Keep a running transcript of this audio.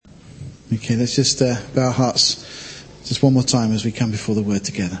Okay, let's just bow our hearts just one more time as we come before the Word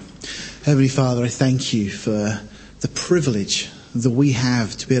together. Heavenly Father, I thank you for the privilege that we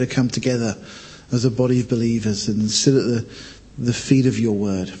have to be able to come together as a body of believers and sit at the feet of your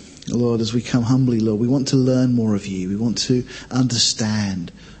Word. Lord, as we come humbly, Lord, we want to learn more of you. We want to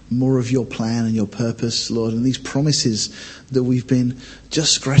understand more of your plan and your purpose, Lord, and these promises that we've been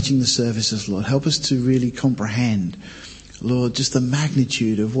just scratching the surfaces, Lord. Help us to really comprehend, Lord, just the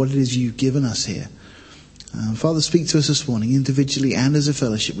magnitude of what it is you've given us here. Father, speak to us this morning, individually and as a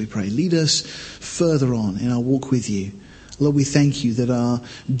fellowship, we pray. Lead us further on in our walk with you. Lord, we thank you that our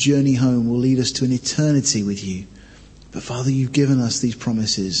journey home will lead us to an eternity with you. But Father, you've given us these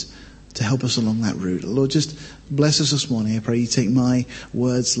promises to help us along that route. Lord, just bless us this morning. I pray you take my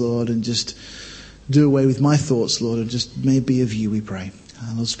words, Lord, and just do away with my thoughts, Lord, and just may it be of you, we pray.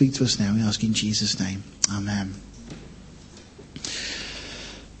 Lord, speak to us now. We ask in Jesus' name. Amen.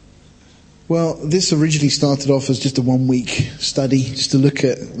 Well, this originally started off as just a 1-week study, just to look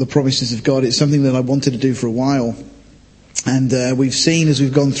at the promises of God. It's something that I wanted to do for a while. And we've seen, as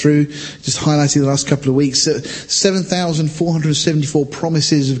we've gone through, just highlighting the last couple of weeks, 7,474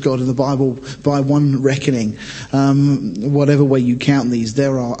 promises of God in the Bible by one reckoning. Whatever way you count these,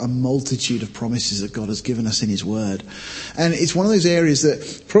 there are a multitude of promises that God has given us in His Word. And it's one of those areas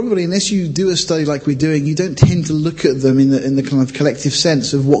that probably, unless you do a study like we're doing, you don't tend to look at them in the kind of collective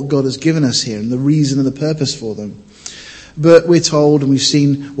sense of what God has given us here and the reason and the purpose for them. But we're told, and we've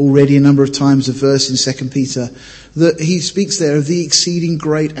seen already a number of times a verse in 2 Peter, that he speaks there of the exceeding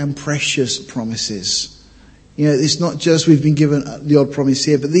great and precious promises. You know, it's not just we've been given the odd promise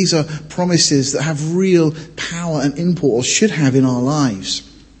here, but these are promises that have real power and import, or should have in our lives.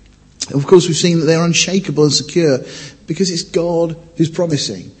 Of course, we've seen that they're unshakable and secure because it's God who's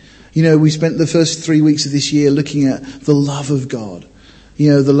promising. You know, we spent the first 3 weeks of this year looking at the love of God. You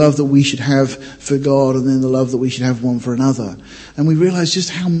know, the love that we should have for God, and then the love that we should have one for another. And we realize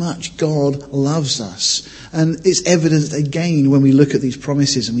just how much God loves us. And it's evidenced again when we look at these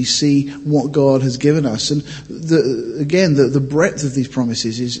promises and we see what God has given us. And the breadth of these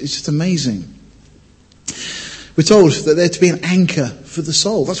promises is just amazing. We're told that they're to be an anchor for the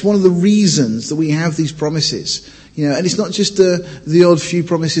soul. That's one of the reasons that we have these promises. You know, and it's not just the odd few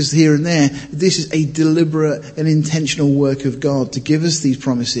promises here and there. This is a deliberate and intentional work of God to give us these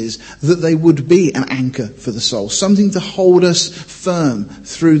promises that they would be an anchor for the soul. Something to hold us firm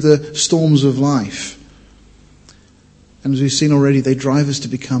through the storms of life. And as we've seen already, they drive us to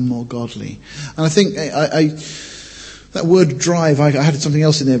become more godly. And I think that word drive, I had something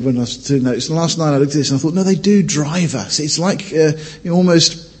else in there when I was doing notes. And last night I looked at this and I thought, no, they do drive us. It's like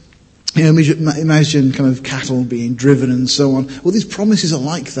almost... You know, imagine kind of cattle being driven and so on. Well, these promises are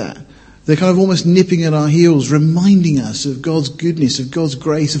like that. They're kind of almost nipping at our heels, reminding us of God's goodness, of God's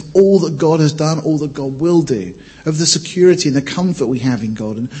grace, of all that God has done, all that God will do, of the security and the comfort we have in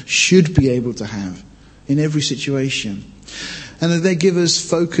God and should be able to have in every situation. And that they give us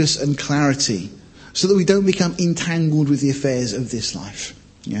focus and clarity so that we don't become entangled with the affairs of this life.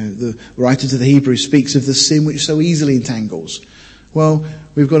 You know, the writer to the Hebrews speaks of the sin which so easily entangles. Well,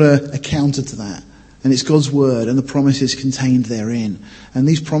 we've got a counter to that. And it's God's word and the promises contained therein. And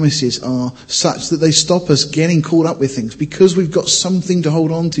these promises are such that they stop us getting caught up with things because we've got something to hold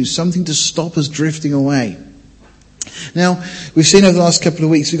on to, something to stop us drifting away. Now, we've seen over the last couple of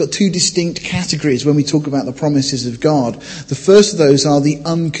weeks, we've got two distinct categories when we talk about the promises of God. The first of those are the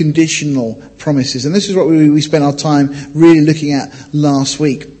unconditional promises. And this is what we spent our time really looking at last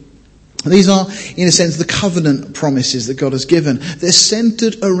week. These are, in a sense, the covenant promises that God has given. They're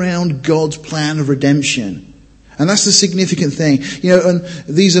centered around God's plan of redemption. And that's the significant thing. You know, and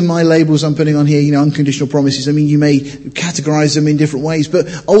these are my labels I'm putting on here, you know, unconditional promises. I mean, you may categorize them in different ways, but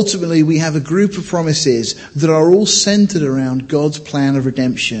ultimately we have a group of promises that are all centered around God's plan of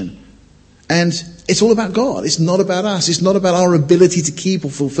redemption. And it's all about God. It's not about us. It's not about our ability to keep or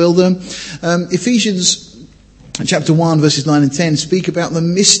fulfill them. Ephesians chapter 1 verses 9 and 10 speak about the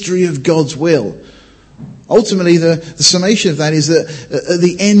mystery of God's will. Ultimately, the summation of that is that at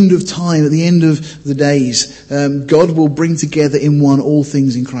the end of time, at the end of the days, God will bring together in one all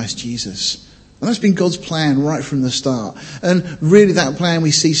things in Christ Jesus. And that's been God's plan right from the start. And really that plan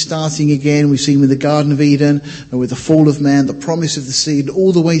we see starting again. We've seen with the Garden of Eden, with the fall of man, the promise of the seed,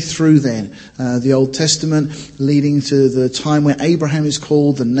 all the way through then. The Old Testament leading to the time when Abraham is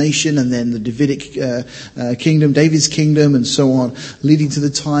called, the nation, and then the Davidic kingdom, David's kingdom, and so on, leading to the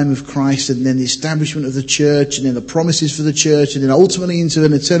time of Christ, and then the establishment of the church, and then the promises for the church, and then ultimately into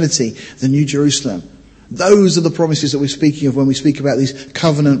an eternity, the New Jerusalem. Those are the promises that we're speaking of when we speak about these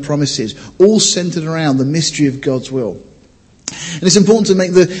covenant promises, all centered around the mystery of God's will. And it's important to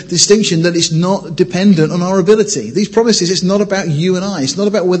make the distinction that it's not dependent on our ability. These promises, it's not about you and I. It's not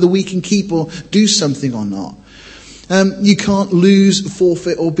about whether we can keep or do something or not. You can't lose,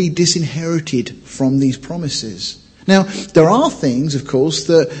 forfeit, or be disinherited from these promises. Now, there are things, of course,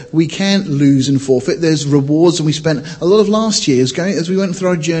 that we can lose and forfeit. There's rewards, and we spent a lot of last year as we went through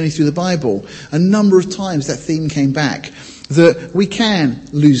our journey through the Bible. A number of times that theme came back, that we can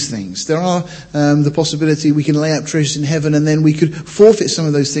lose things. There are the possibility we can lay up treasures in heaven, and then we could forfeit some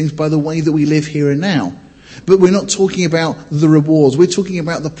of those things by the way that we live here and now. But we're not talking about the rewards. We're talking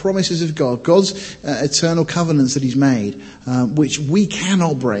about the promises of God, God's eternal covenants that He's made, which we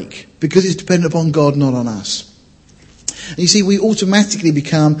cannot break because it's dependent upon God, not on us. And you see, we automatically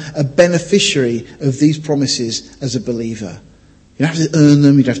become a beneficiary of these promises as a believer. You don't have to earn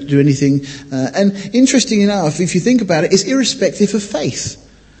them, you don't have to do anything. And interesting enough, if you think about it, it's irrespective of faith.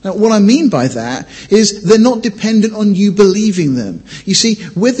 Now, what I mean by that is they're not dependent on you believing them. You see,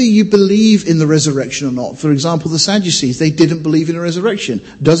 whether you believe in the resurrection or not, for example, the Sadducees, they didn't believe in a resurrection.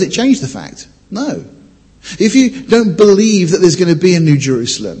 Does it change the fact? No. If you don't believe that there's going to be a New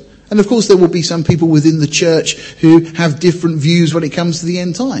Jerusalem, and of course there will be some people within the church who have different views when it comes to the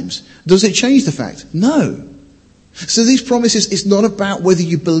end times, does it change the fact? No. So these promises, it's not about whether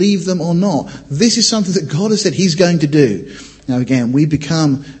you believe them or not. This is something that God has said He's going to do. Now again, we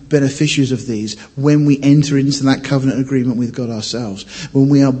become beneficiaries of these when we enter into that covenant agreement with God ourselves. When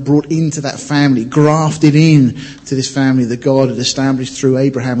we are brought into that family, grafted in to this family that God had established through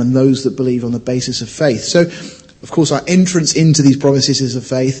Abraham and those that believe on the basis of faith. So, of course, our entrance into these promises is of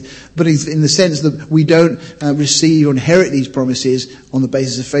faith, but in the sense that we don't receive or inherit these promises on the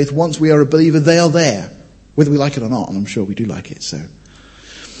basis of faith. Once we are a believer, they are there, whether we like it or not, and I'm sure we do like it. So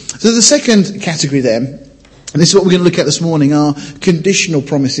the second category then, and this is what we're going to look at this morning, are conditional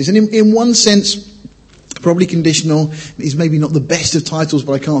promises. And in one sense, probably conditional is maybe not the best of titles,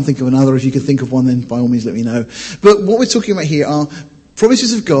 but I can't think of another. If you can think of one, then by all means let me know. But what we're talking about here are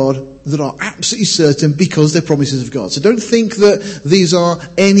promises of God that are absolutely certain because they're promises of God. So don't think that these are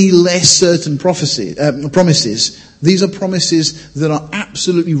any less certain promises. These are promises that are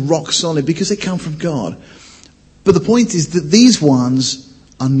absolutely rock solid because they come from God. But the point is that these ones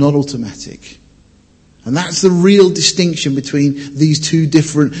are not automatic. And that's the real distinction between these two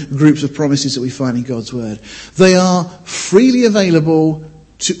different groups of promises that we find in God's Word. They are freely available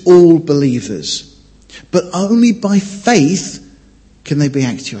to all believers, but only by faith can they be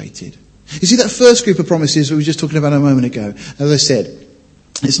actuated. You see, that first group of promises we were just talking about a moment ago, as I said,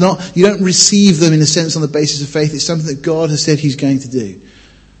 it's not, you don't receive them in a sense on the basis of faith, it's something that God has said He's going to do.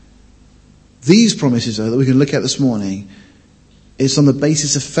 These promises, though, that we can look at this morning, it's on the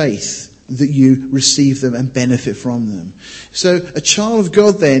basis of faith that you receive them and benefit from them. So a child of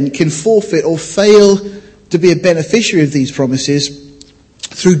God then can forfeit or fail to be a beneficiary of these promises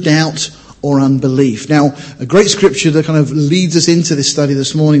through doubt or unbelief. Now, a great scripture that kind of leads us into this study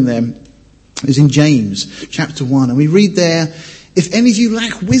this morning then is in James chapter 1. And we read there, if any of you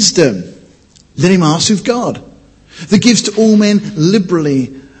lack wisdom, let him ask of God, that gives to all men liberally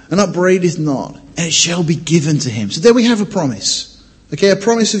and upbraideth not, and it shall be given to him. So there we have a promise. Okay, a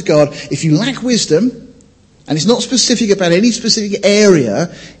promise of God. If you lack wisdom, and it's not specific about any specific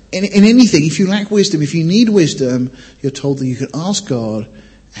area, in anything, if you lack wisdom, if you need wisdom, you're told that you can ask God,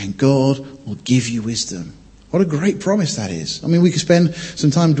 and God will give you wisdom. What a great promise that is. I mean, we could spend some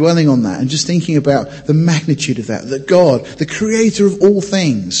time dwelling on that and just thinking about the magnitude of that. That God, the creator of all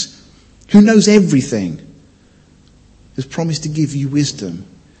things, who knows everything, has promised to give you wisdom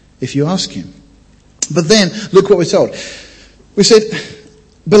if you ask Him. But then, look what we're told. We said,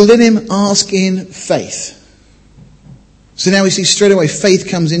 but let him ask in faith. So now we see straight away faith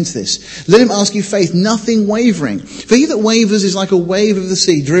comes into this. Let him ask in faith, nothing wavering. For he that wavers is like a wave of the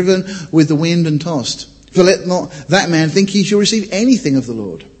sea, driven with the wind and tossed. For let not that man think he shall receive anything of the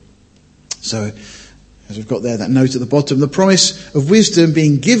Lord. So, as we've got there, that note at the bottom, the promise of wisdom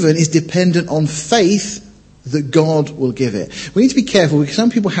being given is dependent on faith that God will give it. We need to be careful because some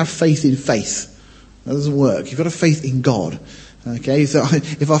people have faith in faith. That doesn't work. You've got to have faith in God. Okay, so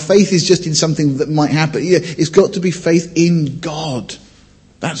if our faith is just in something that might happen, it's got to be faith in God.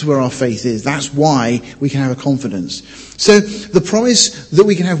 That's where our faith is. That's why we can have a confidence. So the promise that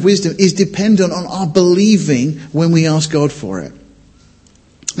we can have wisdom is dependent on our believing when we ask God for it.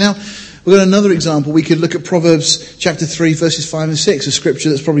 Now, we've got another example. We could look at Proverbs chapter 3 verses 5 and 6, a scripture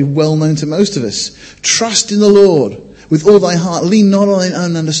that's probably well known to most of us. Trust in the Lord with all thy heart, lean not on thine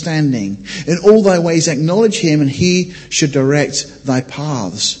own understanding. In all thy ways acknowledge him, and he should direct thy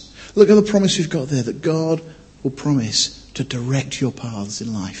paths. Look at the promise we've got there, that God will promise to direct your paths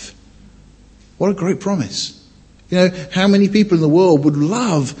in life. What a great promise. You know, how many people in the world would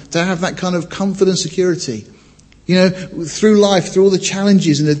love to have that kind of comfort and security? You know, through life, through all the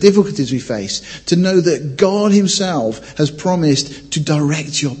challenges and the difficulties we face, to know that God himself has promised to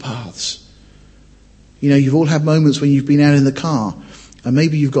direct your paths. You know, you've all had moments when you've been out in the car and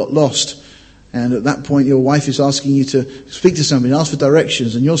maybe you've got lost, and at that point your wife is asking you to speak to somebody and ask for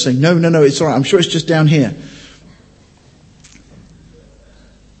directions, and you're saying, no, it's all right, I'm sure it's just down here.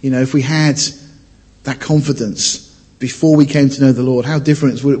 You know, if we had that confidence before we came to know the Lord, how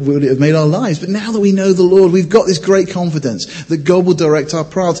different would it have made our lives? But now that we know the Lord, we've got this great confidence that God will direct our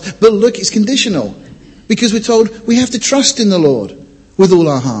paths. But look, it's conditional, because we're told we have to trust in the Lord with all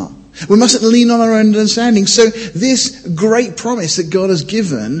our heart. We mustn't lean on our own understanding. So this great promise that God has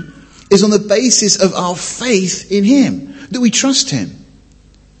given is on the basis of our faith in him, that we trust him.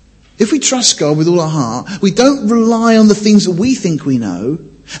 If we trust God with all our heart, we don't rely on the things that we think we know,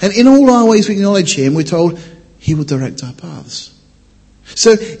 and in all our ways we acknowledge him, we're told he will direct our paths.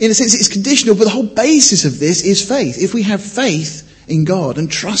 So, in a sense, it's conditional, but the whole basis of this is faith. If we have faith in God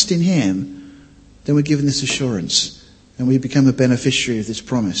and trust in him, then we're given this assurance, and we become a beneficiary of this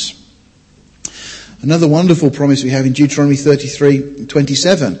promise. Another wonderful promise we have in Deuteronomy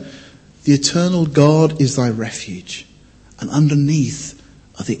 33:27. The eternal God is thy refuge, and underneath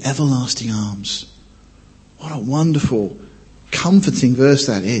are the everlasting arms. What a wonderful, comforting verse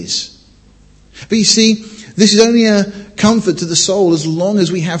that is. But you see, this is only a comfort to the soul as long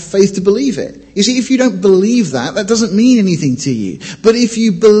as we have faith to believe it. You see, if you don't believe that, that doesn't mean anything to you. But if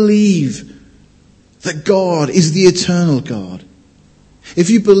you believe that God is the eternal God, if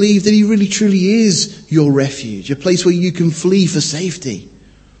you believe that he really truly is your refuge, a place where you can flee for safety,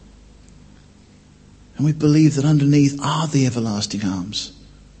 and we believe that underneath are the everlasting arms,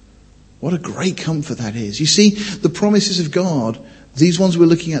 what a great comfort that is. You see, the promises of God, these ones we're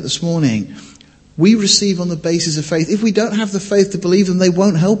looking at this morning, we receive on the basis of faith. If we don't have the faith to believe them, they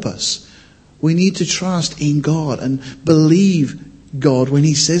won't help us. We need to trust in God and believe God when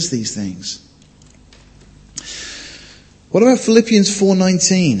he says these things. What about Philippians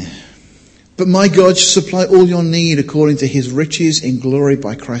 4:19? But my God shall supply all your need according to his riches in glory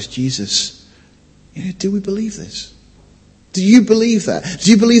by Christ Jesus. You know, do we believe this? Do you believe that?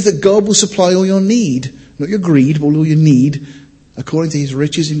 Do you believe that God will supply all your need? Not your greed, but all your need according to his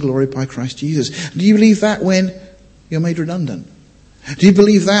riches in glory by Christ Jesus. Do you believe that when you're made redundant? Do you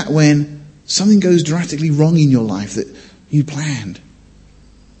believe that when something goes drastically wrong in your life that you planned?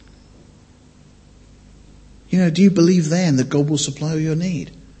 You know, do you believe then that God will supply all your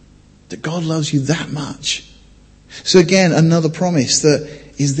need? That God loves you that much? So again, another promise that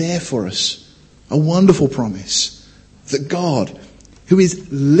is there for us. A wonderful promise that God, who is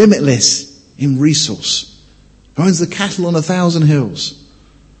limitless in resource, owns the cattle on 1,000 hills,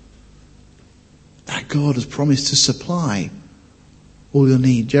 that God has promised to supply all your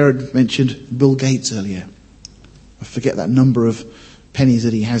need. Jared mentioned Bill Gates earlier. I forget that number of pennies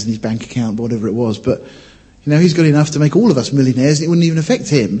that he has in his bank account, whatever it was, but you know, he's got enough to make all of us millionaires and it wouldn't even affect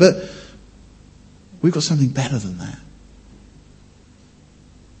him. But we've got something better than that.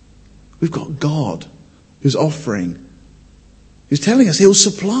 We've got God who's offering, who's telling us he'll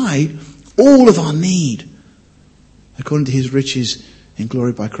supply all of our need according to his riches in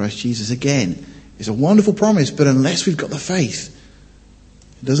glory by Christ Jesus. Again, it's a wonderful promise, but unless we've got the faith,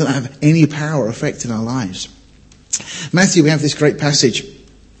 it doesn't have any power or effect in our lives. Matthew, we have this great passage.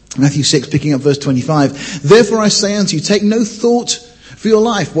 Matthew 6, picking up verse 25. Therefore I say unto you, take no thought for your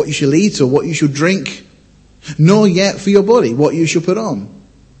life, what you shall eat or what you shall drink, nor yet for your body, what you shall put on.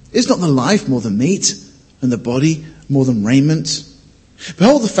 Is not the life more than meat, and the body more than raiment?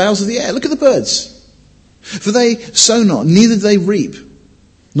 Behold the fowls of the air, look at the birds. For they sow not, neither do they reap,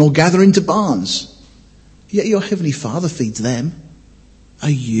 nor gather into barns. Yet your heavenly Father feeds them. Are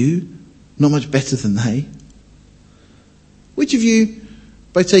you not much better than they? Which of you,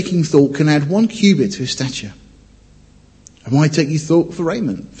 by taking thought, can add 1 cubit to his stature? And why take you thought for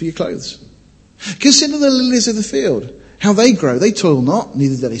raiment, for your clothes? Consider the lilies of the field, how they grow. They toil not,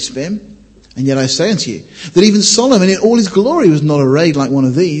 neither do they spin. And yet I say unto you, that even Solomon in all his glory was not arrayed like one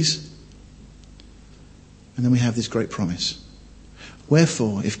of these. And then we have this great promise.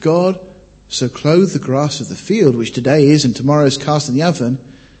 Wherefore, if God so clothe the grass of the field, which today is and tomorrow is cast in the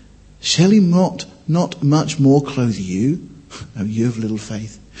oven, shall he not much more clothe you, O you of little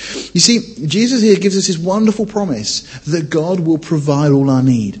faith? You see, Jesus here gives us this wonderful promise that God will provide all our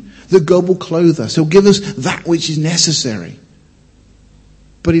need, that God will clothe us. He'll give us that which is necessary.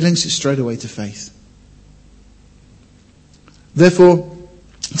 But he links it straight away to faith. Therefore,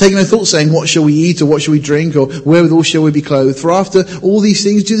 take no thought saying, what shall we eat or what shall we drink or wherewithal shall we be clothed? For after all these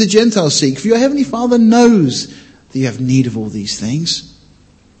things do the Gentiles seek. For your heavenly Father knows that you have need of all these things.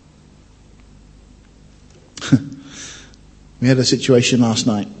 We had a situation last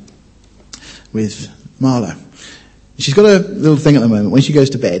night with Marla. She's got a little thing at the moment when she goes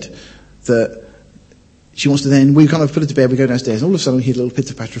to bed that she wants to then, we kind of put her to bed, we go downstairs, and all of a sudden we hear a little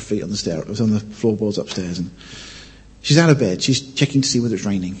pitter-patter of feet on the stair, it was on the floorboards upstairs, and she's out of bed, she's checking to see whether it's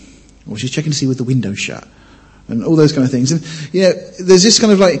raining, or she's checking to see whether the window's shut, and all those kind of things. And, there's this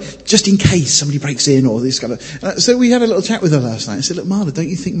kind of like, just in case somebody breaks in, or this kind of, so we had a little chat with her last night, and said, look, Marla, don't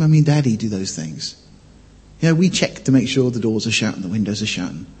you think Mummy and Daddy do those things? We check to make sure the doors are shut and the windows are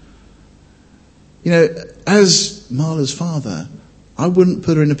shut. As Marla's father, I wouldn't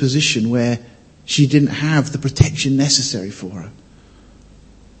put her in a position where she didn't have the protection necessary for her.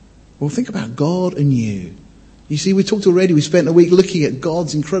 Well, think about God and you. You see, we talked already, we spent a week looking at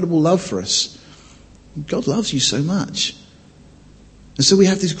God's incredible love for us. God loves you so much. And so we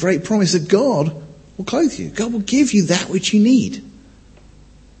have this great promise that God will clothe you. God will give you that which you need.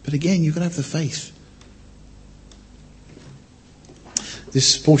 But again, you've got to have the faith.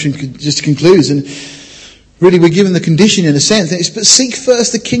 This portion just concludes, and really we're given the condition in a sense, that it's, but seek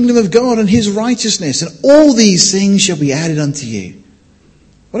first the kingdom of God and his righteousness, and all these things shall be added unto you.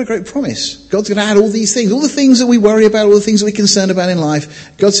 What a great promise. God's going to add all these things, all the things that we worry about, all the things that we're concerned about in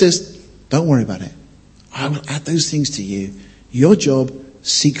life. God says, don't worry about it. I will add those things to you. Your job,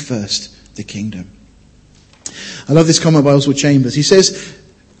 seek first the kingdom. I love this comment by Oswald Chambers. He says,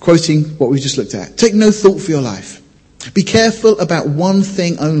 quoting what we just looked at, take no thought for your life. Be careful about one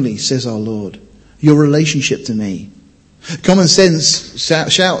thing only, says our Lord, your relationship to me. Common sense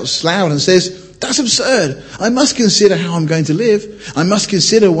shouts loud and says, that's absurd. I must consider how I'm going to live. I must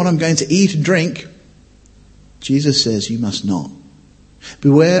consider what I'm going to eat and drink. Jesus says you must not.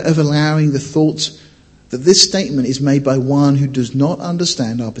 Beware of allowing the thoughts that this statement is made by one who does not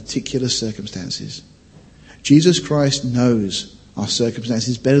understand our particular circumstances. Jesus Christ knows our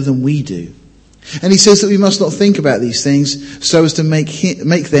circumstances better than we do. And he says that we must not think about these things so as to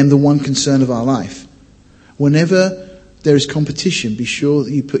make them the one concern of our life. Whenever there is competition, be sure that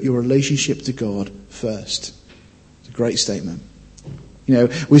you put your relationship to God first. It's a great statement.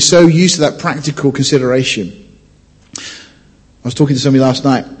 We're so used to that practical consideration. I was talking to somebody last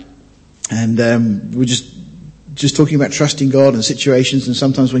night, and we're just talking about trusting God and situations, and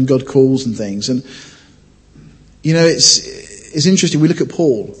sometimes when God calls and things. And it's interesting. We look at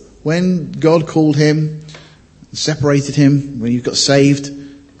Paul. When God called him, separated him, when he got saved,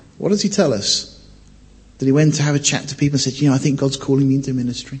 what does he tell us? That he went to have a chat to people and said, I think God's calling me into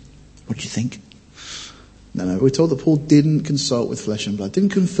ministry. What do you think? No. We're told that Paul didn't consult with flesh and blood, didn't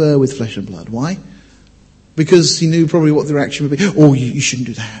confer with flesh and blood. Why? Because he knew probably what the reaction would be. Oh, you shouldn't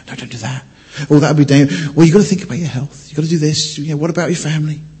do that. No, don't do that. Oh, that would be dangerous. Well, you've got to think about your health. You've got to do this. What about your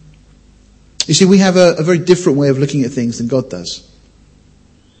family? You see, we have a very different way of looking at things than God does.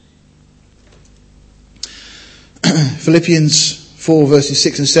 Philippians 4 verses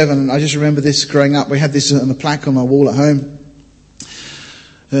 6 and 7. I just remember this growing up. We had this on a plaque on my wall at home.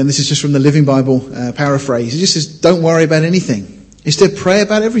 And this is just from the Living Bible paraphrase. It just says, don't worry about anything. Instead, pray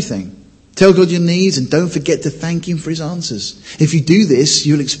about everything. Tell God your needs and don't forget to thank him for his answers. If you do this,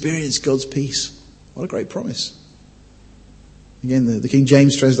 you'll experience God's peace. What a great promise. Again, the King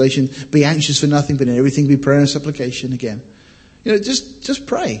James translation, be anxious for nothing, but in everything be prayer and supplication. Again, just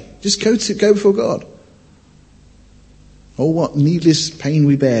pray. Just go before God. Oh, what needless pain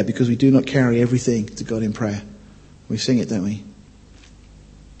we bear because we do not carry everything to God in prayer. We sing it, don't we?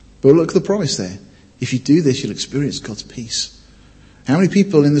 But look at the promise there. If you do this, you'll experience God's peace. How many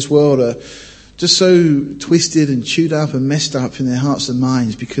people in this world are just so twisted and chewed up and messed up in their hearts and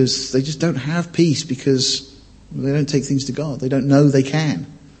minds because they just don't have peace because they don't take things to God. They don't know they can.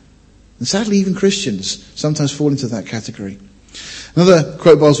 And sadly, even Christians sometimes fall into that category. Another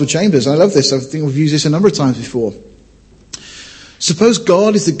quote by Oswald Chambers. I love this. I think we've used this a number of times before. Suppose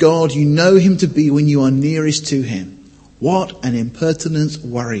God is the God you know him to be when you are nearest to him. What an impertinent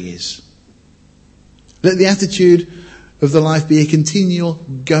worry is. Let the attitude of the life be a continual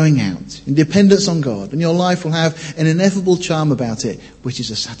going out in dependence on God, and your life will have an ineffable charm about it, which is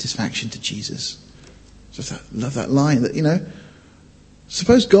a satisfaction to Jesus. Love that line that,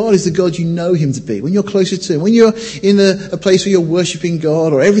 suppose God is the God you know him to be when you're closer to him, when you're in a place where you're worshipping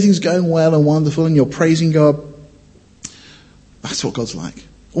God or everything's going well and wonderful and you're praising God. That's what God's like,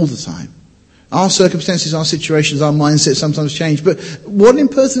 all the time. Our circumstances, our situations, our mindsets sometimes change. But what an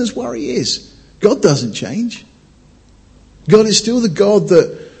impertinent worry is. God doesn't change. God is still the God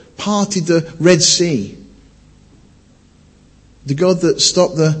that parted the Red Sea. The God that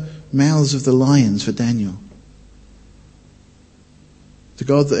stopped the mouths of the lions for Daniel. The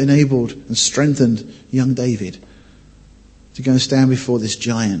God that enabled and strengthened young David to go and stand before this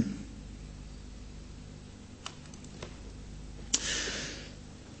giant.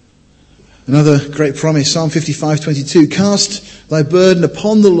 Another great promise, Psalm 55:22. Cast thy burden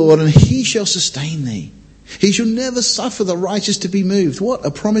upon the Lord, and he shall sustain thee. He shall never suffer the righteous to be moved. What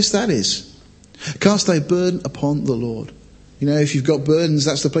a promise that is. Cast thy burden upon the Lord. You know, if you've got burdens,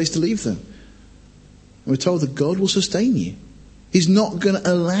 that's the place to leave them. And we're told that God will sustain you. He's not going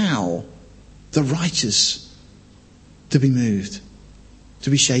to allow the righteous to be moved, to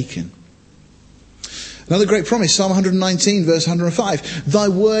be shaken. Another great promise, Psalm 119, verse 105. Thy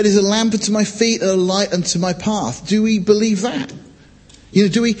word is a lamp unto my feet and a light unto my path. Do we believe that? You know,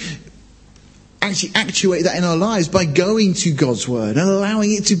 do we actually actuate that in our lives by going to God's word and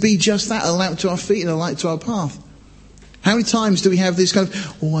allowing it to be just that, a lamp to our feet and a light to our path? How many times do we have this kind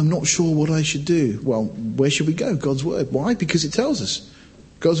of, I'm not sure what I should do? Well, where should we go? God's word. Why? Because it tells us.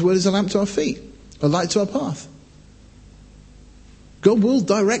 God's word is a lamp to our feet, a light to our path. God will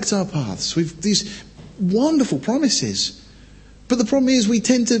direct our paths. We've these wonderful promises. But the problem is we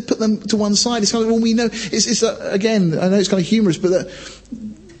tend to put them to one side. It's kind of when we know, again, I know it's kind of humorous, but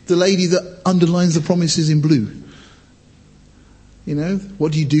the lady that underlines the promises in blue. You know,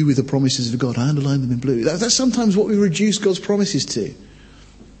 what do you do with the promises of God? I underline them in blue. That's sometimes what we reduce God's promises to.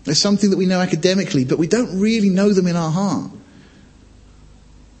 There's something that we know academically, but we don't really know them in our heart.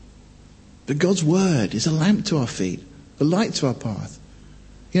 But God's word is a lamp to our feet, a light to our path.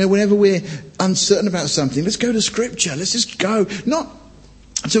 You know, whenever we're uncertain about something, let's go to Scripture. Let's just go. Not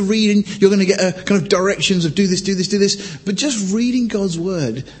to reading, you're going to get a kind of directions of do this, do this, do this. But just reading God's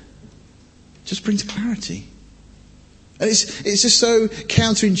word just brings clarity. And it's just so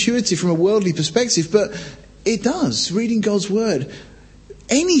counterintuitive from a worldly perspective, but it does. Reading God's word,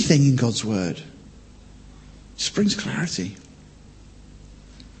 anything in God's word, just brings clarity.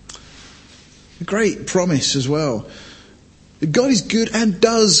 A great promise as well. God is good and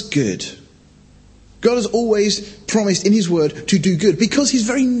does good. God has always promised in his word to do good because his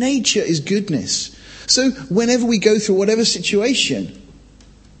very nature is goodness. So whenever we go through whatever situation,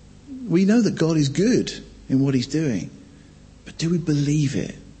 we know that God is good in what he's doing. But do we believe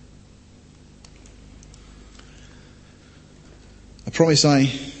it? A promise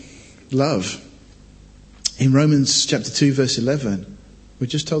I love. In Romans chapter 2 verse 11, we're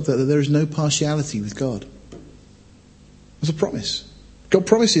just told that there is no partiality with God. It's a promise. God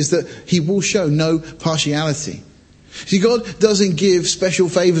promises that he will show no partiality. See, God doesn't give special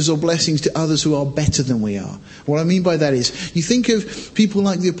favours or blessings to others who are better than we are. What I mean by that is, you think of people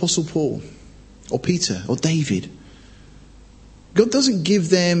like the Apostle Paul, or Peter, or David. God doesn't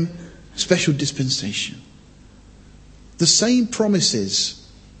give them special dispensation. The same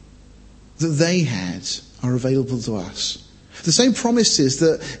promises that they had are available to us. The same promises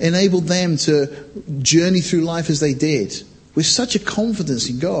that enabled them to journey through life as they did, with such a confidence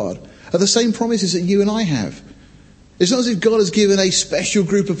in God, are the same promises that you and I have. It's not as if God has given a special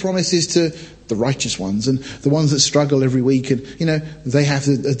group of promises to the righteous ones and the ones that struggle every week and, you know, they have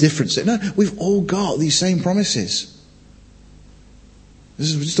a difference. No, we've all got these same promises.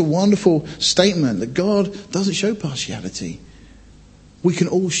 This is just a wonderful statement that God doesn't show partiality. We can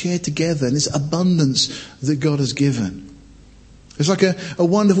all share together in this abundance that God has given. It's like a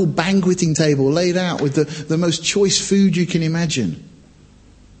wonderful banqueting table laid out with the most choice food you can imagine.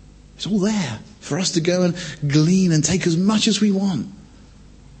 It's all there for us to go and glean and take as much as we want.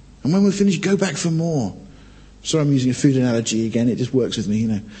 And when we're finished, go back for more. Sorry, I'm using a food analogy again. It just works with me, you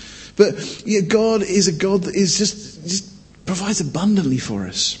know. But yeah, God is a God that is just provides abundantly for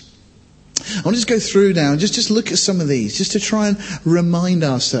us. I want to just go through now and just look at some of these, just to try and remind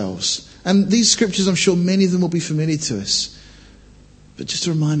ourselves. And these scriptures, I'm sure many of them will be familiar to us. But just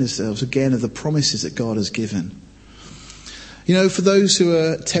to remind ourselves again of the promises that God has given. You know, for those who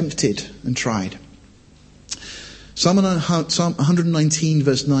are tempted and tried. Psalm 119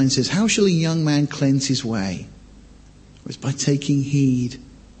 verse 9 says, how shall a young man cleanse his way? It's by taking heed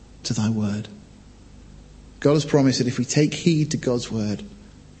to thy word. God has promised that if we take heed to God's word,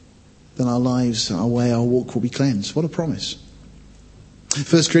 then our lives, our way, our walk will be cleansed. What a promise. 1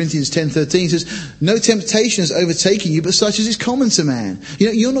 Corinthians 10:13 says, no temptation has overtaken you, but such as is common to man. You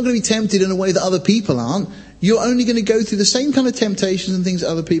know, you're not going to be tempted in a way that other people aren't. You're only going to go through the same kind of temptations and things that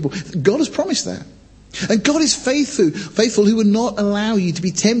other people. God has promised that. And God is faithful who will not allow you to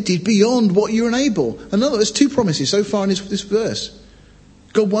be tempted beyond what you're able. In other words, two promises so far in this verse.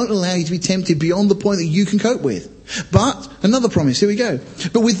 God won't allow you to be tempted beyond the point that you can cope with. But, another promise, here we go.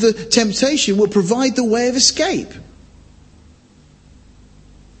 But with the temptation will provide the way of escape.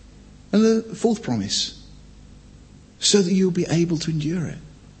 And the fourth promise, so that you'll be able to endure it.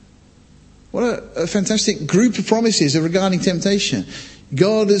 What a fantastic group of promises regarding temptation.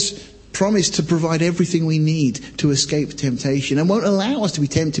 God has promised to provide everything we need to escape temptation and won't allow us to be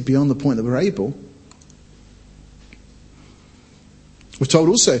tempted beyond the point that we're able. We're told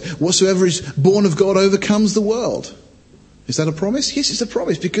also, whatsoever is born of God overcomes the world. Is that a promise? Yes, it's a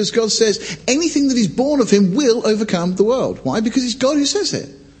promise, because God says anything that is born of him will overcome the world. Why? Because it's God who says it.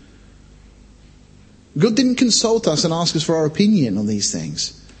 God didn't consult us and ask us for our opinion on these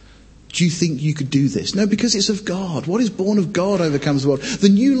things. Do you think you could do this? No, because it's of God. What is born of God overcomes the world. The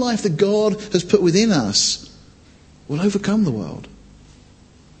new life that God has put within us will overcome the world.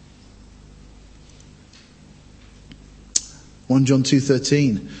 1 John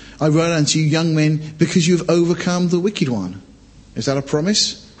 2:13. I write unto you, young men, because you have overcome the wicked one. Is that a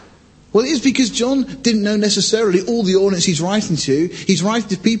promise? Well, it is, because John didn't know necessarily all the audience he's writing to. He's writing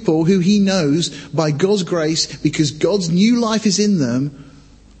to people who he knows by God's grace, because God's new life is in them,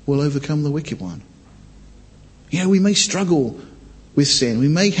 will overcome the wicked one. You know, we may struggle with sin. We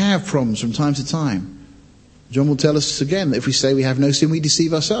may have problems from time to time. John will tell us again that if we say we have no sin, we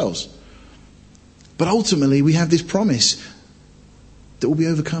deceive ourselves. But ultimately, we have this promise that will be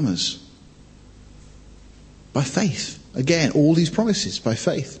overcomers by faith. Again, all these promises by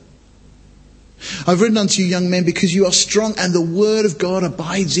faith. I've written unto you, young men, because you are strong and the word of God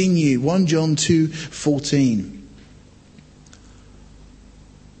abides in you. 1 John 2:14.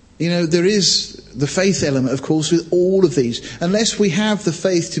 You know, there is the faith element, of course, with all of these. Unless we have the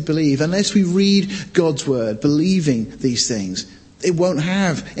faith to believe, unless we read God's word, believing these things, it won't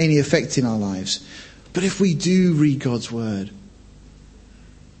have any effect in our lives. But if we do read God's word,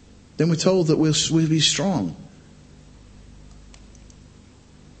 then we're told that we'll be strong.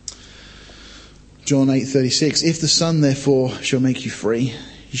 John 8:36. If the Son therefore shall make you free,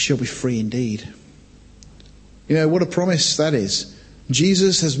 you shall be free indeed. You know, what a promise that is.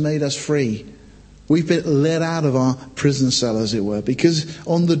 Jesus has made us free. We've been let out of our prison cell, as it were, because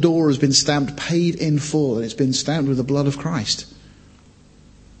on the door has been stamped paid in full, and it's been stamped with the blood of Christ.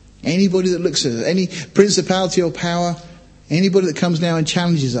 Anybody that looks at us, any principality or power, anybody that comes now and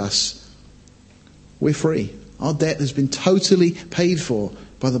challenges us, we're free. Our debt has been totally paid for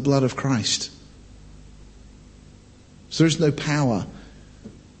by the blood of Christ. So there is no power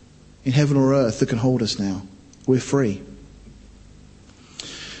in heaven or earth that can hold us now. We're free.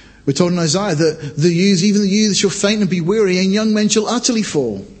 We're told in Isaiah that the youths, even the youths, shall faint and be weary, and young men shall utterly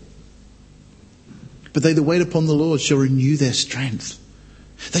fall. But they that wait upon the Lord shall renew their strength.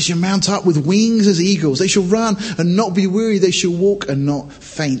 They shall mount up with wings as eagles. They shall run and not be weary. They shall walk and not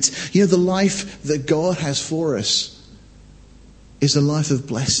faint. You know, the life that God has for us is a life of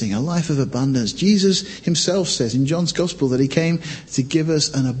blessing, a life of abundance. Jesus himself says in John's Gospel that he came to give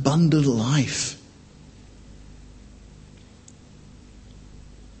us an abundant life.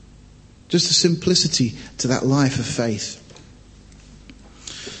 Just a simplicity to that life of faith.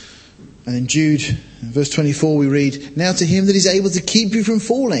 And in Jude, verse 24, we read, now to him that is able to keep you from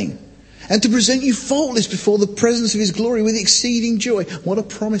falling and to present you faultless before the presence of his glory with exceeding joy. What a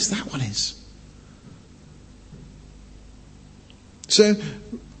promise that one is. So,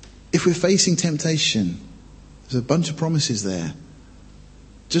 if we're facing temptation, there's a bunch of promises there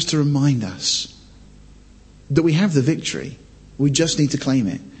just to remind us that we have the victory. We just need to claim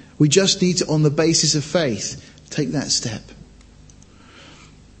it. We just need to, on the basis of faith, take that step.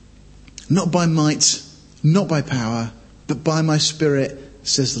 Not by might, not by power, but by my Spirit,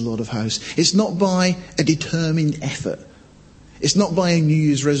 says the Lord of hosts. It's not by a determined effort. It's not by a New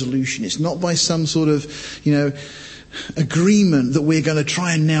Year's resolution. It's not by some sort of, agreement that we're going to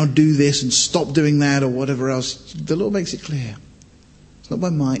try and now do this and stop doing that or whatever else. The Lord makes it clear. It's not by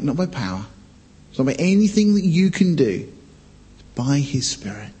might, not by power. It's not by anything that you can do. It's by his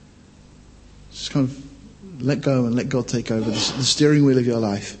Spirit. Just kind of let go and let God take over the steering wheel of your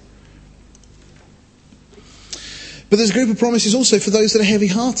life. But there's a group of promises also for those that are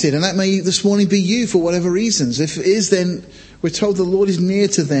heavy-hearted, and that may this morning be you for whatever reasons. If it is, then we're told the Lord is near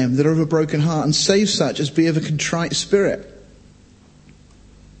to them that are of a broken heart and save such as be of a contrite spirit.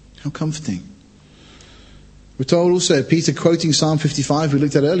 How comforting. We're told also, Peter quoting Psalm 55 we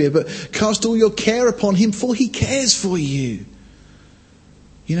looked at earlier, but cast all your care upon him for he cares for you.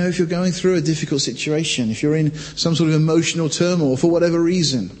 You know, if you're going through a difficult situation, if you're in some sort of emotional turmoil for whatever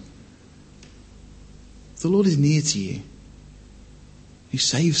reason, the Lord is near to you. He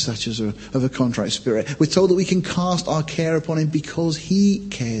saves such as of a contrite spirit. We're told that we can cast our care upon him because he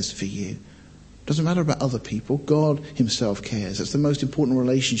cares for you. It doesn't matter about other people. God himself cares. That's the most important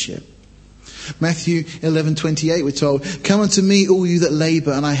relationship. Matthew 11:28 we're told, come unto me all you that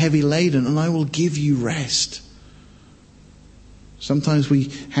labour and are heavy laden, and I will give you rest. Sometimes we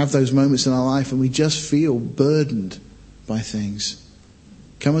have those moments in our life and we just feel burdened by things.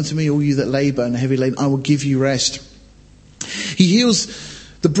 Come unto me, all you that labour and are heavy laden, I will give you rest. He heals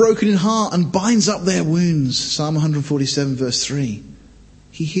the broken in heart and binds up their wounds. Psalm 147 verse 3.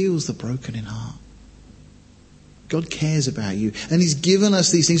 He heals the broken in heart. God cares about you. And He's given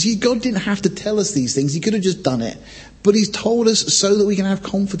us these things. God didn't have to tell us these things. He could have just done it. But He's told us so that we can have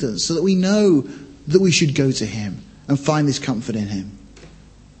confidence, so that we know that we should go to Him and find this comfort in Him.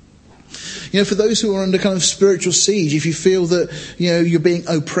 For those who are under kind of spiritual siege, if you feel that, you're being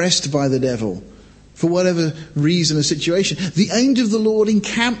oppressed by the devil, for whatever reason or situation, the angel of the Lord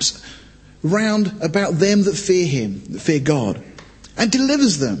encamps round about them that fear Him, that fear God, and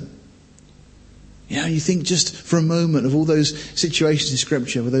delivers them. You think just for a moment of all those situations in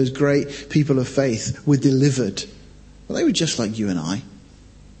Scripture where those great people of faith were delivered. Well, they were just like you and I.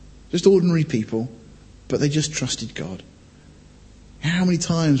 Just ordinary people, but they just trusted God. How many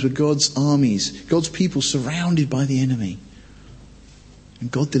times were God's armies, God's people surrounded by the enemy? And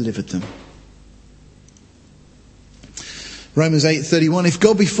God delivered them. Romans 8:31, if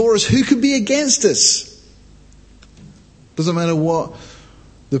God be for us, who can be against us? Doesn't matter what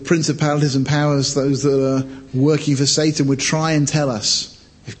the principalities and powers, those that are working for Satan, would try and tell us.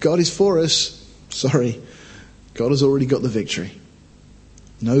 If God is for us, God has already got the victory.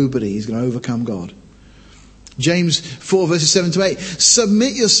 Nobody is going to overcome God. James 4 verses 7 to 8.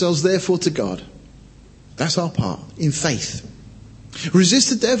 Submit yourselves therefore to God. That's our part, in faith.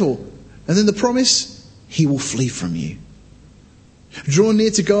 Resist the devil, and then the promise, he will flee from you. Draw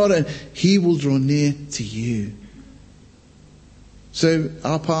near to God and He will draw near to you. So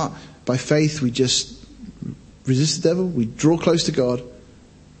our part, by faith, we just resist the devil, we draw close to God,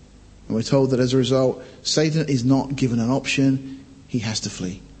 and we're told that as a result, Satan is not given an option, he has to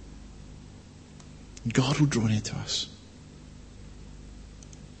flee. God will draw near to us.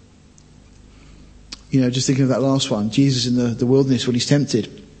 Just thinking of that last one, Jesus in the wilderness when He's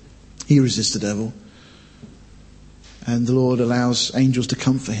tempted, He resists the devil. And the Lord allows angels to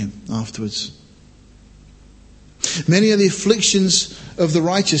comfort Him afterwards. Many are the afflictions of the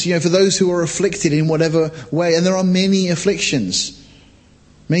righteous, for those who are afflicted in whatever way. And there are many afflictions.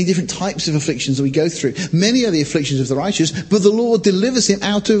 Many different types of afflictions that we go through. Many are the afflictions of the righteous, but the Lord delivers him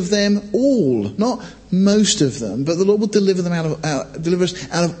out of them all. Not most of them, but the Lord will deliver us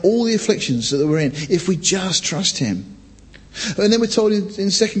out of all the afflictions that we're in if we just trust Him. And then we're told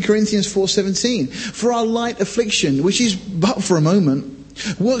in 2 Corinthians 4:17, for our light affliction, which is but for a moment,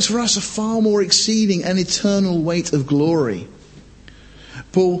 works for us a far more exceeding and eternal weight of glory.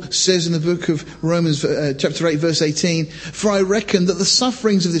 Paul says in the book of Romans chapter 8 verse 18, for I reckon that the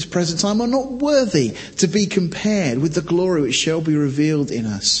sufferings of this present time are not worthy to be compared with the glory which shall be revealed in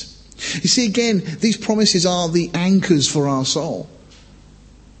us. You see, again, these promises are the anchors for our soul.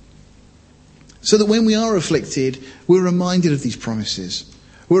 So that when we are afflicted, we're reminded of these promises.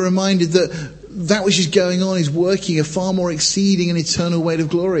 We're reminded that which is going on is working a far more exceeding and eternal weight of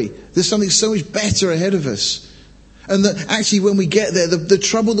glory. There's something so much better ahead of us. And that actually when we get there, the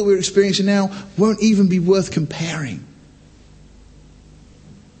trouble that we're experiencing now won't even be worth comparing.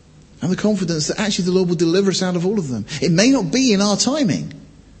 And the confidence that actually the Lord will deliver us out of all of them. It may not be in our timing,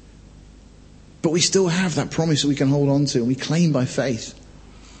 but we still have that promise that we can hold on to and we claim by faith.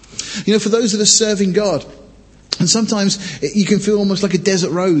 For those that are serving God, and sometimes you can feel almost like a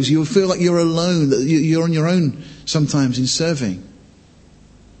desert rose. You'll feel like you're alone, that you're on your own sometimes in serving.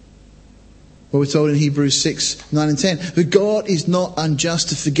 Well, we're told in Hebrews 6, 9 and 10, that God is not unjust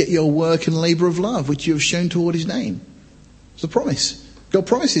to forget your work and labour of love, which you have shown toward His name. It's a promise. God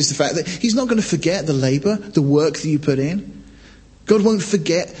promises the fact that He's not going to forget the labour, the work that you put in. God won't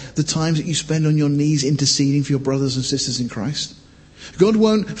forget the times that you spend on your knees interceding for your brothers and sisters in Christ. God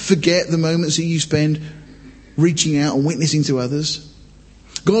won't forget the moments that you spend reaching out and witnessing to others.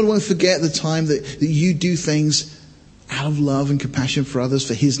 God won't forget the time that you do things out of love and compassion for others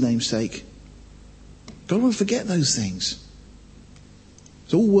for His name's sake. God won't forget those things.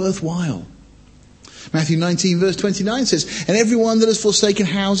 It's all worthwhile. Matthew 19 verse 29 says, and everyone that has forsaken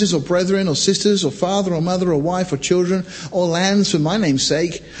houses or brethren or sisters or father or mother or wife or children or lands for my name's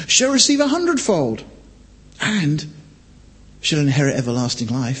sake shall receive 100-fold and shall inherit everlasting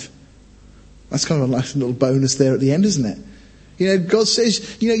life. That's kind of a nice little bonus there at the end, isn't it? God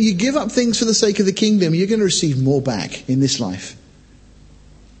says, you give up things for the sake of the kingdom, you're going to receive more back in this life.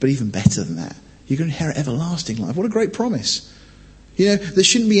 But even better than that, you're going to inherit everlasting life. What a great promise. There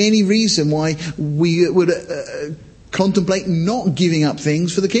shouldn't be any reason why we would contemplate not giving up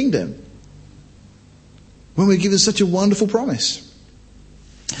things for the kingdom when we're given such a wonderful promise.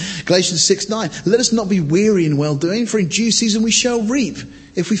 Galatians 6:9, let us not be weary in well-doing, for in due season we shall reap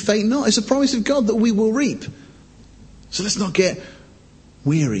if we faint not. It's a promise of God that we will reap. So let's not get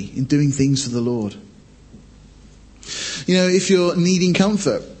weary in doing things for the Lord. If you're needing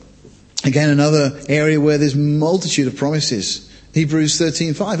comfort, again, another area where there's multitude of promises. Hebrews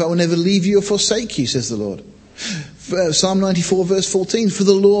 13:5, I will never leave you or forsake you, says the Lord. Psalm 94 verse 14, for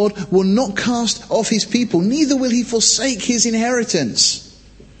the Lord will not cast off his people, neither will he forsake his inheritance.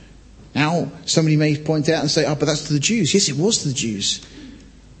 Now, somebody may point out and say, but that's to the Jews. Yes, it was to the Jews.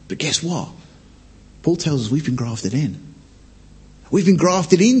 But guess what? Paul tells us we've been grafted in. We've been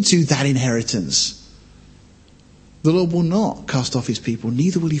grafted into that inheritance. The Lord will not cast off his people,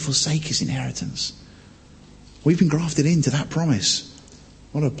 neither will he forsake his inheritance. We've been grafted into that promise.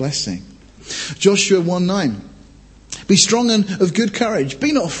 What a blessing. Joshua 1:9. Be strong and of good courage.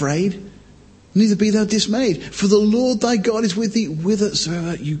 Be not afraid, neither be thou dismayed. For the Lord thy God is with thee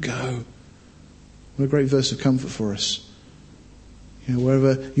whithersoever you go. What a great verse of comfort for us.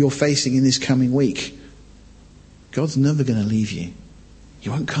 Wherever you're facing in this coming week, God's never going to leave you. He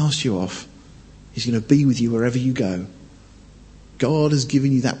won't cast you off. He's going to be with you wherever you go. God has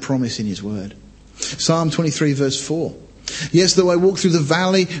given you that promise in his word. Psalm 23 verse 4. Yes, though I walk through the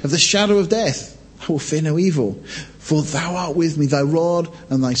valley of the shadow of death, I will fear no evil. For thou art with me, thy rod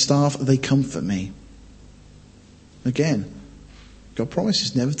and thy staff, they comfort me. Again, God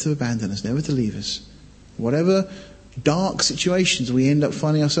promises never to abandon us, never to leave us. Whatever dark situations we end up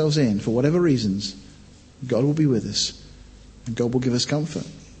finding ourselves in, for whatever reasons, God will be with us. And God will give us comfort.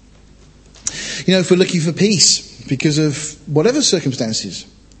 If we're looking for peace because of whatever circumstances,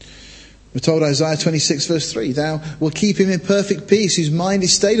 we're told Isaiah 26 verse 3, thou wilt keep him in perfect peace whose mind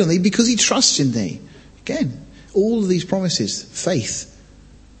is stayed on thee because he trusts in thee. Again, all of these promises, faith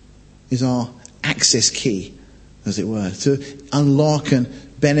is our access key, as it were, to unlock and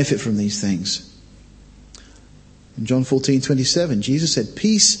benefit from these things. In John 14:27, Jesus said,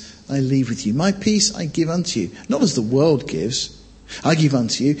 peace I leave with you, my peace I give unto you, not as the world gives. I give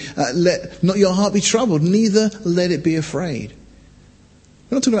unto you, let not your heart be troubled, neither let it be afraid.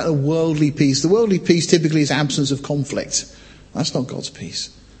 We're not talking about the worldly peace. The worldly peace typically is absence of conflict. That's not God's peace.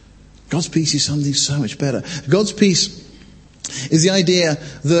 God's peace is something so much better. God's peace is the idea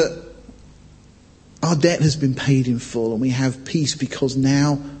that our debt has been paid in full and we have peace because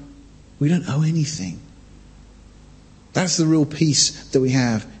now we don't owe anything. That's the real peace that we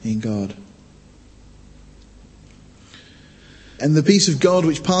have in God. And the peace of God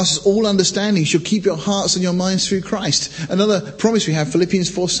which passes all understanding shall keep your hearts and your minds through Christ. Another promise we have,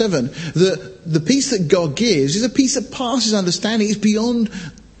 Philippians 4:7, that the peace that God gives is a peace that passes understanding. It's beyond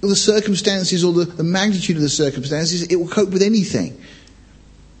the circumstances or the magnitude of the circumstances. It will cope with anything.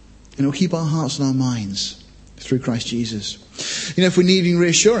 And it will keep our hearts and our minds through Christ Jesus. If we're needing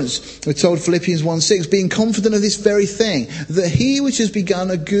reassurance, we're told Philippians 1:6, being confident of this very thing, that he which has begun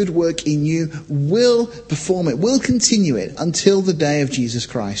a good work in you will perform it, will continue it until the day of Jesus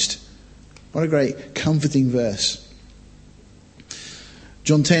Christ. What a great comforting verse.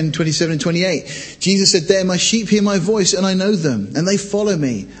 John 10:27-28. Jesus said there, my sheep hear my voice and I know them and they follow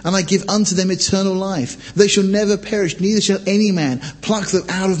me and I give unto them eternal life. They shall never perish, neither shall any man pluck them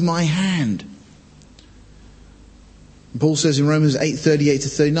out of my hand. Paul says in Romans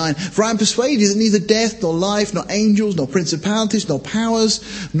 8:38-39, for I am persuaded that neither death, nor life, nor angels, nor principalities, nor powers,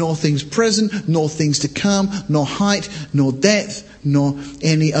 nor things present, nor things to come, nor height, nor depth, nor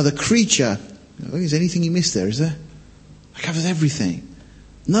any other creature. I don't think there's anything you missed there, is there? That covers everything.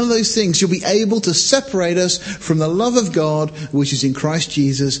 None of those things shall be able to separate us from the love of God, which is in Christ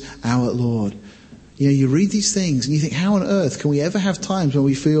Jesus our Lord. You read these things and you think, how on earth can we ever have times when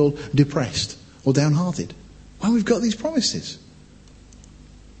we feel depressed or downhearted? Well, we've got these promises.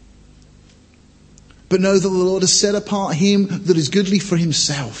 But know that the Lord has set apart him that is goodly for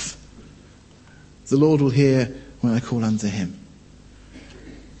himself. The Lord will hear when I call unto him.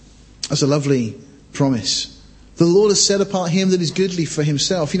 That's a lovely promise. The Lord has set apart him that is goodly for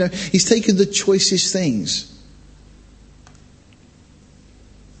himself. He's taken the choicest things.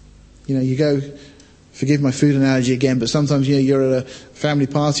 You go, forgive my food analogy again, but sometimes, you're at a family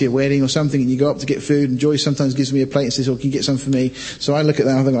party, a wedding or something, and you go up to get food, and Joyce sometimes gives me a plate and says, can you get some for me? So I look at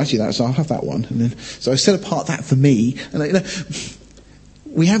that and I think, actually, so I'll have that one. And then, so I set apart that for me. And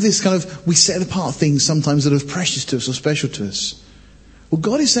we have this we set apart things sometimes that are precious to us or special to us. Well,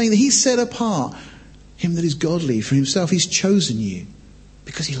 God is saying that he's set apart him that is godly for himself. He's chosen you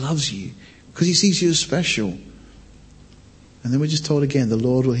because he loves you, because he sees you as special. And then we're just told again, the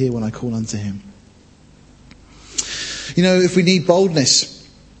Lord will hear when I call unto him. If we need boldness,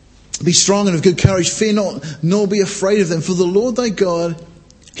 be strong and of good courage, fear not, nor be afraid of them. For the Lord thy God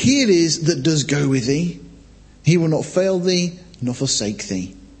He it is that does go with thee. He will not fail thee, nor forsake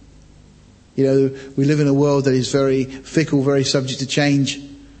thee. You know, we live in a world that is very fickle, very subject to change.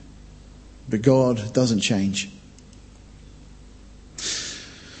 But God doesn't change.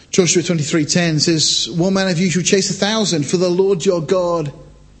 Joshua 23:10 says, one man of you shall chase 1,000, for the Lord your God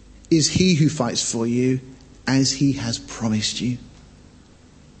is he who fights for you, as he has promised you.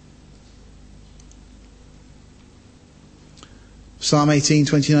 Psalm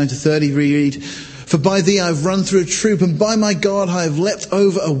 18:29-30 we read, for by thee I have run through a troop, and by my God I have leapt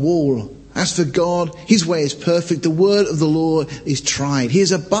over a wall. As for God, his way is perfect. The word of the Lord is tried. He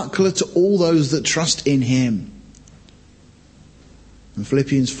is a buckler to all those that trust in him. And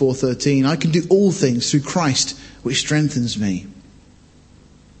Philippians 4:13, I can do all things through Christ, which strengthens me.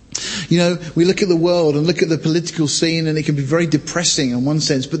 You know, we look at the world and look at the political scene, and it can be very depressing in one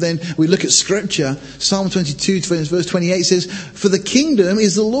sense. But then we look at Scripture. Psalm 22, verse 28 says, for the kingdom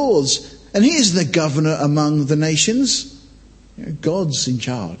is the Lord's, and he is the governor among the nations. You know, God's in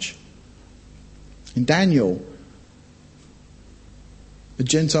charge. In Daniel, the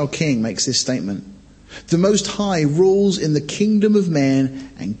Gentile king makes this statement. The Most High rules in the kingdom of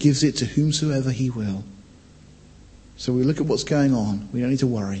man and gives it to whomsoever he will. So we look at what's going on. We don't need to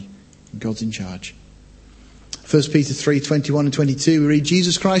worry. God's in charge. 1 Peter 3:21-22 we read,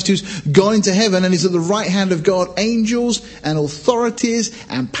 Jesus Christ who's gone into heaven and is at the right hand of God, angels and authorities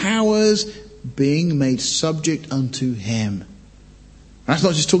and powers being made subject unto him. That's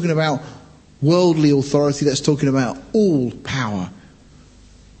not just talking about worldly authority, that's talking about all power.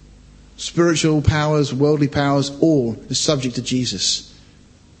 Spiritual powers, worldly powers, all is subject to Jesus.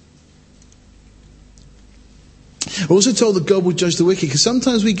 We're also told that God will judge the wicked, because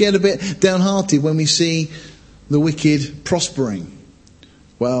sometimes we get a bit downhearted when we see the wicked prospering.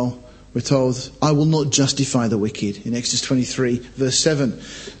 Well, we're told, I will not justify the wicked in Exodus 23 verse 7.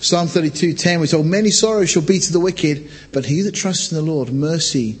 Psalm 32:10 we're told, many sorrows shall be to the wicked, but he that trusts in the Lord,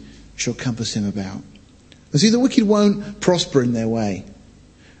 mercy shall compass him about. You see, the wicked won't prosper in their way.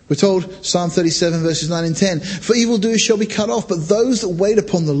 We're told, Psalm 37 verses 9 and 10, for evildoers shall be cut off, but those that wait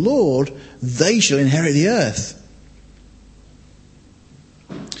upon the Lord, they shall inherit the earth.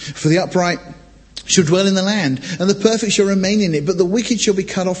 For the upright shall dwell in the land, and the perfect shall remain in it, but the wicked shall be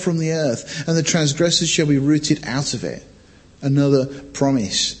cut off from the earth, and the transgressors shall be rooted out of it. Another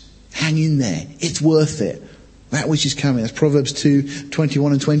promise. Hang in there. It's worth it. That which is coming. That's Proverbs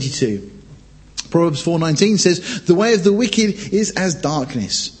 2:21 and 22. Proverbs 4:19 says, the way of the wicked is as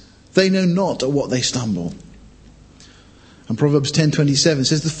darkness. They know not at what they stumble. And Proverbs 10:27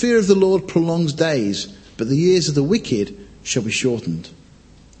 says, the fear of the Lord prolongs days, but the years of the wicked shall be shortened.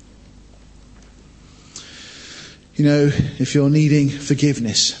 You know, if you're needing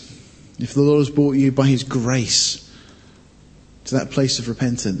forgiveness, if the Lord has brought you by his grace to that place of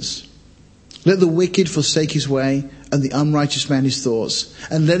repentance, let the wicked forsake his way, and the unrighteous man his thoughts,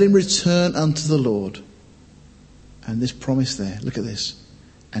 and let him return unto the Lord. And this promise there, look at this.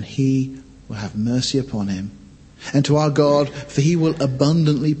 And he will have mercy upon him. And to our God, for he will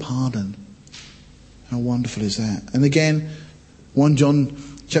abundantly pardon. How wonderful is that? And again, 1 John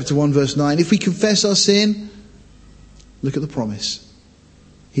chapter 1 verse 9. If we confess our sin, look at the promise.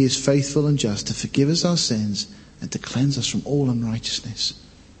 He is faithful and just to forgive us our sins and to cleanse us from all unrighteousness.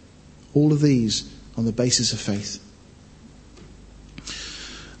 All of these on the basis of faith.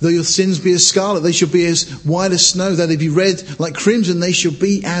 Though your sins be as scarlet, they shall be as white as snow. Though they be red like crimson, they shall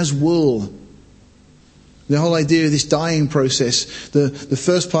be as wool. The whole idea of this dyeing process, the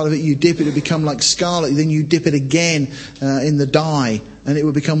first part of it, you dip it, it become like scarlet. Then you dip it again in the dye, and it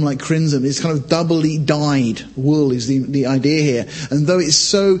will become like crimson. It's kind of doubly dyed. Wool is the idea here. And though it's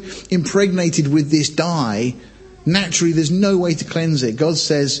so impregnated with this dye, naturally there's no way to cleanse it. God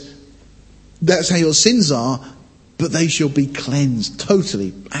says, that's how your sins are, but they shall be cleansed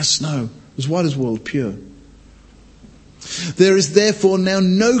totally as snow, as white as wool, pure. There is therefore now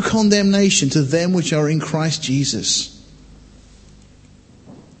no condemnation to them which are in Christ Jesus.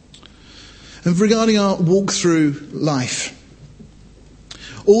 And regarding our walk through life,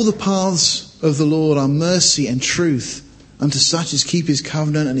 all the paths of the Lord are mercy and truth unto such as keep his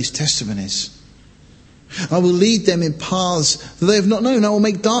covenant and his testimonies. I will lead them in paths that they have not known. I will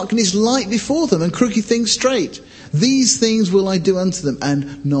make darkness light before them and crooked things straight. These things will I do unto them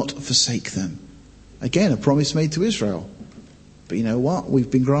and not forsake them. Again, a promise made to Israel. But you know what?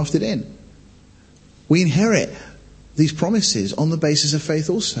 We've been grafted in. We inherit these promises on the basis of faith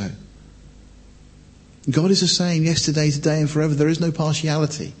also. God is the same yesterday, today and forever. There is no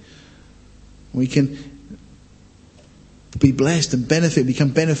partiality. We can be blessed and benefit, become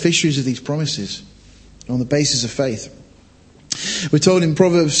beneficiaries of these promises on the basis of faith. We're told in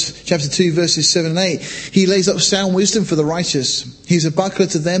Proverbs chapter 2 verses 7 and 8, he lays up sound wisdom for the righteous. He's a buckler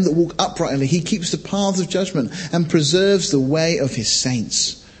to them that walk uprightly. He keeps the paths of judgment and preserves the way of his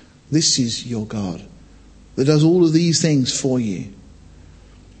saints. This is your God that does all of these things for you.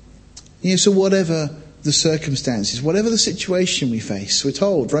 So whatever the circumstances, whatever the situation we face, we're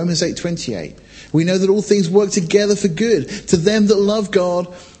told, Romans 8:28, we know that all things work together for good to them that love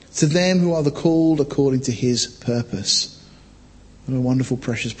God, to them who are the called according to his purpose. What a wonderful,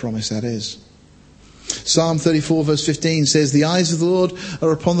 precious promise that is. Psalm 34 verse 15 says, the eyes of the Lord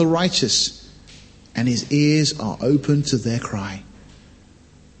are upon the righteous, and his ears are open to their cry.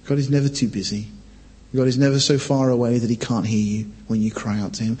 God is never too busy. God is never so far away that he can't hear you when you cry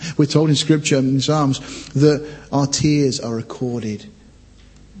out to him. We're told in Scripture, in Psalms, that our tears are recorded.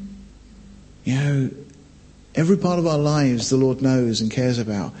 Every part of our lives the Lord knows and cares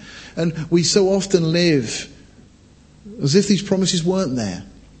about. And we so often live as if these promises weren't there.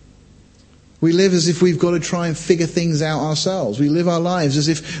 We live as if we've got to try and figure things out ourselves. We live our lives as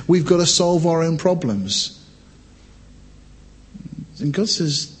if we've got to solve our own problems. And God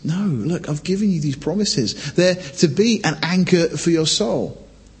says, no, look, I've given you these promises. They're to be an anchor for your soul.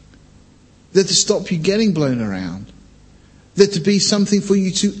 They're to stop you getting blown around. They're to be something for you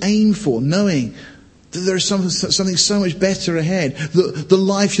to aim for, knowing that there is something so much better ahead. That the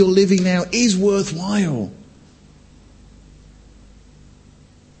life you're living now is worthwhile.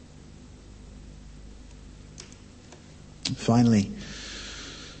 Finally,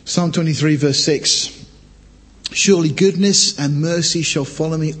 Psalm 23 verse 6. Surely goodness and mercy shall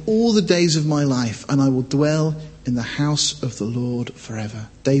follow me all the days of my life, and I will dwell in the house of the Lord forever.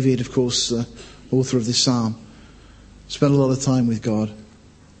 David, of course, the author of this psalm, spent a lot of time with God.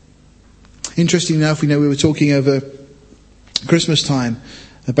 Interesting enough, we were talking over Christmas time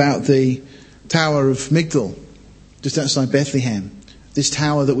about the Tower of Migdal, just outside Bethlehem. This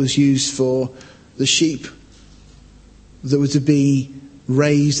tower that was used for the sheep that were to be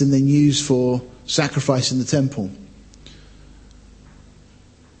raised and then used for sacrifice in the temple.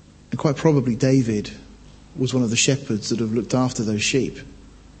 And quite probably David was one of the shepherds that have looked after those sheep,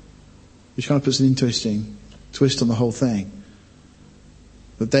 which kind of puts an interesting twist on the whole thing.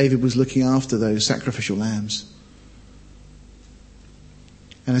 That David was looking after those sacrificial lambs.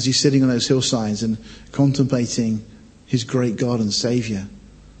 And as he's sitting on those hillsides and contemplating his great God and Saviour,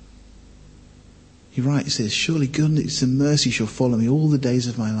 he says, surely goodness and mercy shall follow me all the days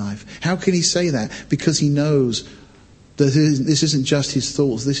of my life. How can he say that? Because he knows that this isn't just his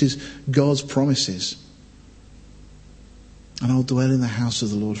thoughts. This is God's promises. And I'll dwell in the house of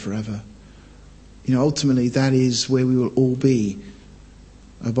the Lord forever. Ultimately that is where we will all be,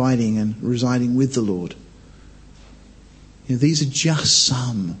 abiding and residing with the Lord. These are just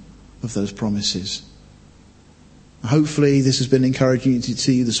some of those promises. Hopefully this has been encouraging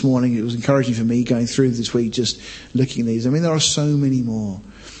to you this morning. It was encouraging for me going through this week, just looking at these. There are so many more.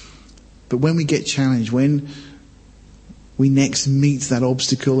 But when we get challenged, when we next meet that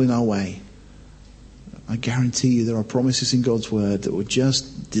obstacle in our way, I guarantee you there are promises in God's word that will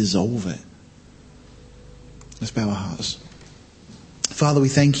just dissolve it. Let's bow our hearts. Father, we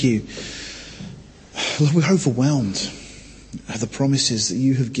thank you. Lord, we're overwhelmed at the promises that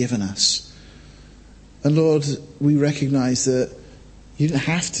you have given us. And Lord, we recognise that you didn't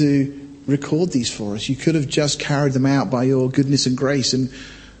have to record these for us. You could have just carried them out by your goodness and grace and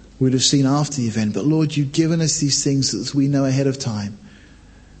we'd have seen after the event. But Lord, you've given us these things that we know ahead of time,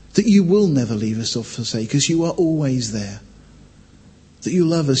 that you will never leave us or forsake us. You are always there. That you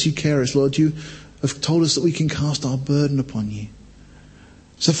love us, you care us, Lord. You have told us that we can cast our burden upon you.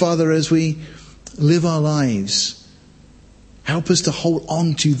 So Father, as we live our lives, help us to hold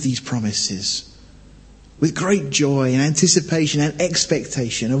on to these promises with great joy and anticipation and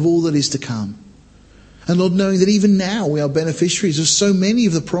expectation of all that is to come. And Lord, knowing that even now we are beneficiaries of so many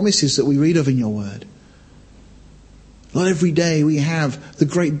of the promises that we read of in your word. Lord, every day we have the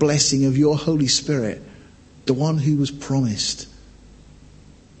great blessing of your Holy Spirit, the one who was promised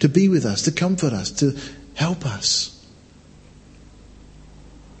to be with us, to comfort us, to help us.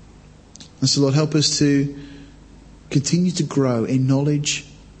 And so Lord, help us to continue to grow in knowledge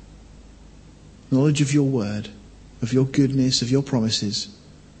of your word, of your goodness, of your promises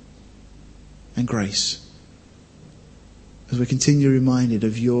and grace. As we continue reminded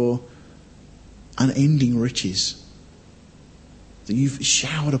of your unending riches that you've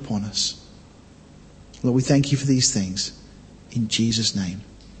showered upon us. Lord, we thank you for these things. In Jesus' name,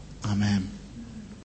 amen.